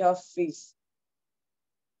that we have faith.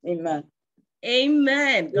 Amen.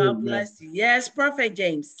 Amen. God bless you. Yes, Prophet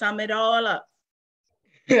James, sum it all up.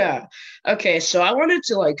 Yeah. Okay. So I wanted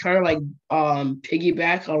to like kind of like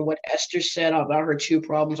piggyback on what Esther said about her 2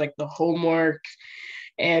 problems, like the homework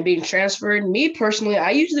and being transferred. Me personally,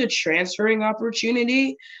 I use the transferring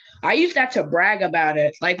opportunity. I use that to brag about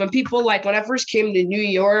it. Like when people when I first came to New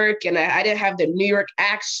York and I didn't have the New York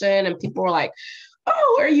accent and people were like,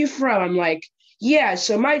 oh, where are you from? I'm like, yeah,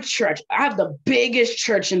 so my church, I have the biggest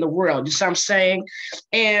church in the world, you see what I'm saying?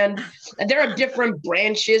 And there are different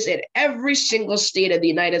branches in every single state of the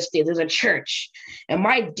United States. There's a church. And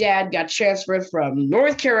my dad got transferred from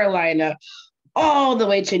North Carolina all the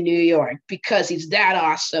way to New York because he's that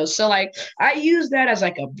awesome. So like I use that as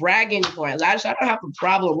like a bragging point. I don't have a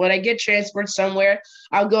problem. When I get transferred somewhere,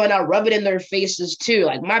 I'll go and I'll rub it in their faces too.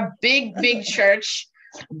 Like my big church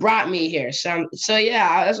brought me here. So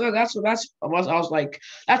yeah, that's I was like,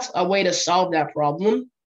 that's a way to solve that problem.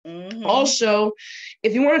 Mm-hmm. Also,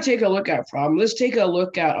 if you want to take a look at problem, let's take a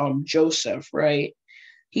look at Joseph, right?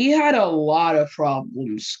 He had a lot of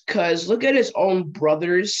problems because look at his own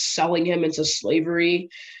brothers selling him into slavery.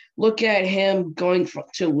 Look at him going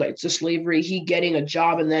to slavery, he getting a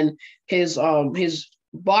job, and then his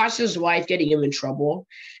boss's wife getting him in trouble.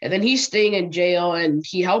 And then he's staying in jail and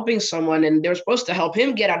he helping someone, and they're supposed to help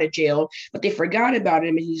him get out of jail, but they forgot about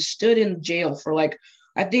him and he stood in jail for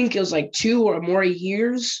I think it was 2 or more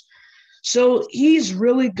years. So he's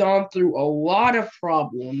really gone through a lot of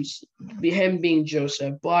problems, him being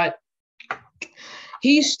Joseph, but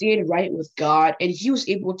he stayed right with God and he was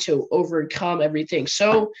able to overcome everything.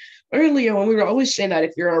 So earlier when we were always saying that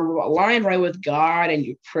if you're aligned right with God and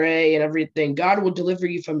you pray and everything, God will deliver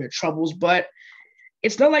you from your troubles, but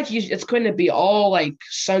it's not like it's going to be all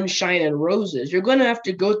sunshine and roses. You're going to have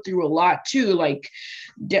to go through a lot too. Like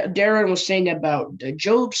Darren was saying about the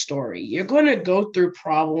Job story, you're going to go through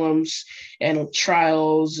problems and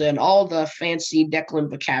trials and all the fancy Declan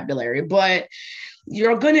vocabulary, but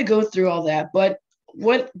you're going to go through all that. But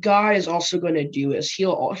what God is also going to do is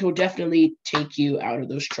he'll definitely take you out of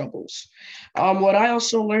those troubles. What I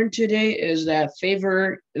also learned today is that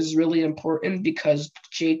favor is really important because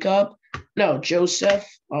Joseph,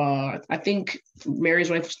 I think Mary's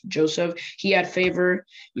wife, Joseph, he had favor.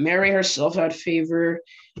 Mary herself had favor.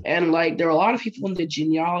 And like there were a lot of people in the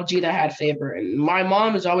genealogy that had favor. And my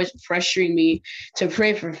mom is always pressuring me to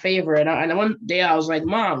pray for favor. And one day I was like,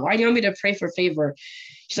 Mom, why do you want me to pray for favor?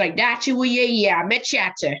 She's like, that's you, yeah, met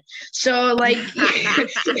chatter. So like,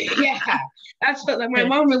 yeah, that's what like, my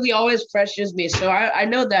mom really always pressures me. So I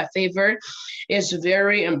know that favor is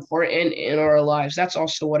very important in our lives. That's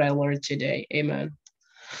also what I learned today. Amen.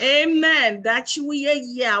 Amen. That you,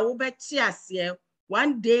 yeah,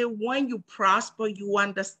 one day when you prosper, you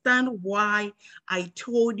understand why I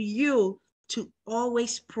told you to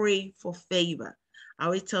always pray for favor. I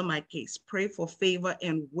always tell my kids, pray for favor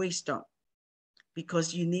and wisdom,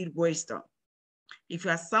 because you need wisdom. If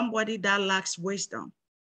you are somebody that lacks wisdom,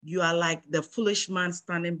 you are like the foolish man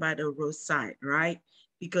standing by the roadside, right?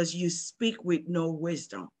 Because you speak with no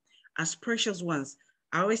wisdom. As precious ones,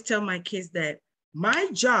 I always tell my kids that my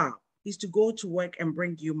job is to go to work and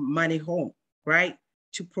bring you money home, right?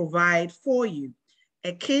 To provide for you.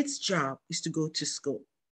 A kid's job is to go to school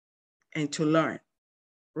and to learn,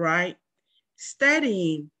 right?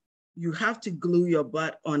 Studying, you have to glue your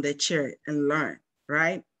butt on the chair and learn,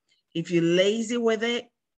 right? If you're lazy with it,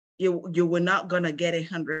 you were not gonna get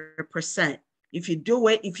 100%. If you do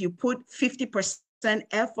it, if you put 50%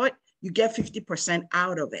 effort, you get 50%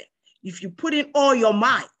 out of it. If you put in all your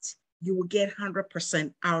might, you will get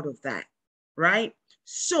 100% out of that, right?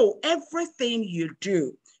 So everything you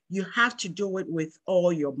do, you have to do it with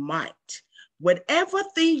all your might. Whatever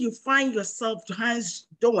thing you find yourself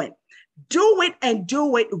doing, do it and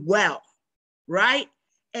do it well, right?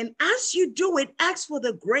 And as you do it, ask for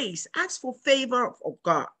the grace, ask for favor of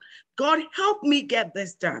God. God, help me get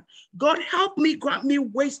this done. God, help me, grant me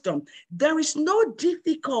wisdom. There is no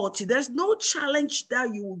difficulty. There's no challenge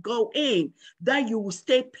that you will go in, that you will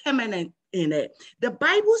stay permanent in it. The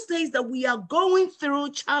Bible says that we are going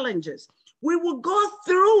through challenges. We will go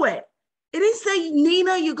through it. It didn't say,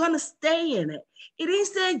 Nina, you're going to stay in it. It didn't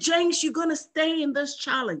say, James, you're going to stay in this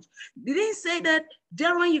challenge. It didn't say that,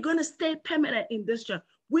 Darren, you're going to stay permanent in this challenge.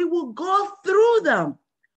 We will go through them.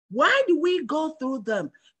 Why do we go through them?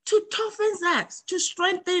 To toughen us, to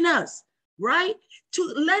strengthen us, right?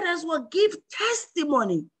 To let us give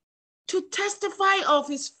testimony, to testify of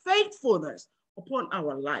his faithfulness upon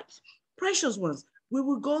our lives. Precious ones, we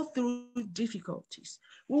will go through difficulties.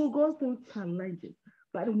 We will go through challenges.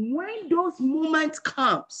 But when those moments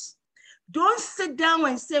comes, don't sit down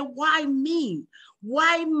and say, why me?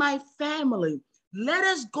 Why my family? Let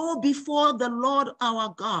us go before the Lord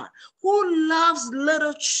our God, who loves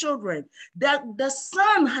little children, that the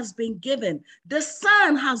son has been given, the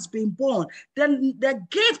son has been born, the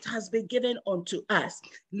gift has been given unto us.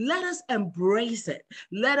 Let us embrace it.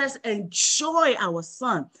 Let us enjoy our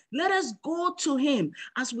son. Let us go to him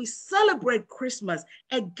as we celebrate Christmas.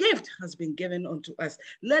 A gift has been given unto us.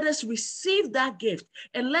 Let us receive that gift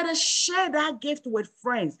and let us share that gift with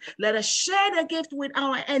friends. Let us share the gift with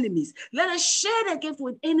our enemies. Let us share the gift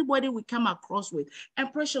with anybody we come across with.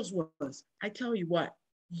 And precious ones, I tell you what,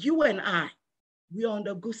 you and I, we are on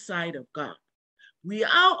the good side of God. We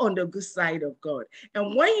are on the good side of God.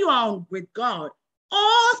 And when you are with God,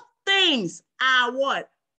 all things are what?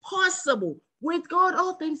 Possible. With God,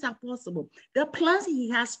 all things are possible. The plans he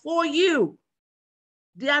has for you,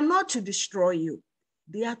 they are not to destroy you.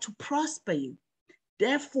 They are to prosper you.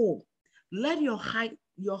 Therefore, let your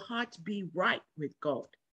heart be right with God.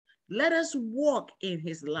 Let us walk in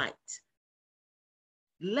his light.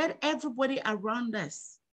 Let everybody around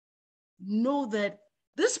us know that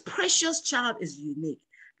this precious child is unique.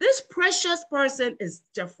 This precious person is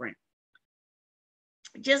different.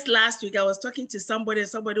 Just last week, I was talking to somebody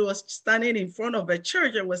was standing in front of a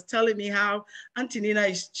church and was telling me how Auntie Nina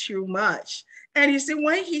is too much. And you see,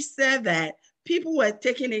 when he said that, people were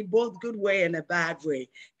taking it both good way and a bad way.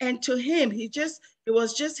 And to him, he just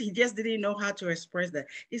didn't know how to express that.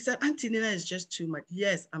 He said, Auntie Nina is just too much.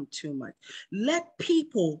 Yes, I'm too much. Let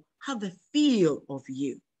people have the feel of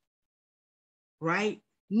you, right?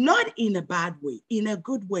 Not in a bad way, in a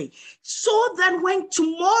good way. So that when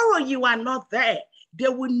tomorrow you are not there, they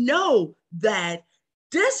will know that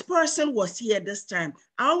this person was here this time.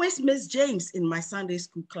 I always miss James in my Sunday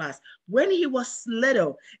school class. When he was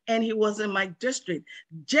little and he was in my district,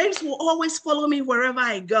 James will always follow me wherever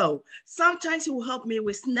I go. Sometimes he will help me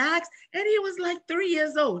with snacks, and he was like 3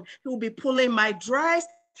 years old. He will be pulling my dress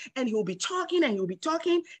and he will be talking and he will be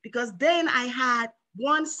talking, because then I had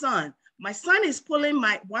one son. My son is pulling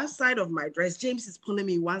my one side of my dress. James is pulling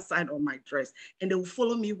me one side of my dress, and they will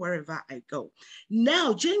follow me wherever I go.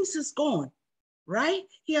 Now James is gone. Right?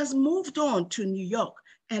 He has moved on to New York,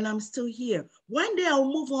 and I'm still here. One day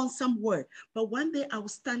I'll move on somewhere, but one day I will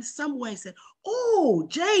stand somewhere and say, oh,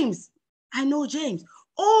 James, I know James.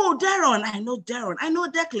 Oh, Darren, I know Darren. I know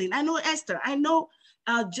Declan. I know Esther. I know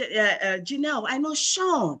Janelle. I know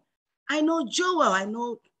Sean. I know Joel. I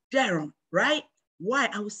know Darren, right? Why?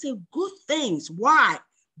 I will say good things. Why?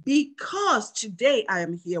 Because today I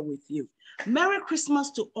am here with you. Merry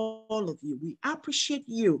Christmas to all of you. We appreciate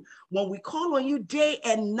you. When we call on you day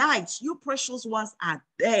and night, you precious ones are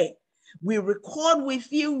there. We record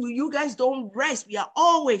with you. You guys don't rest. We are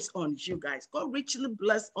always on you guys. God richly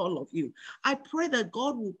bless all of you. I pray that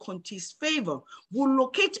God will continue his favor, will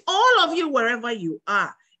locate all of you wherever you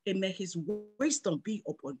are, and may his wisdom be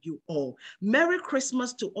upon you all. Merry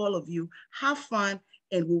Christmas to all of you. Have fun,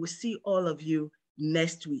 and we will see all of you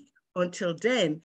next week. Until then,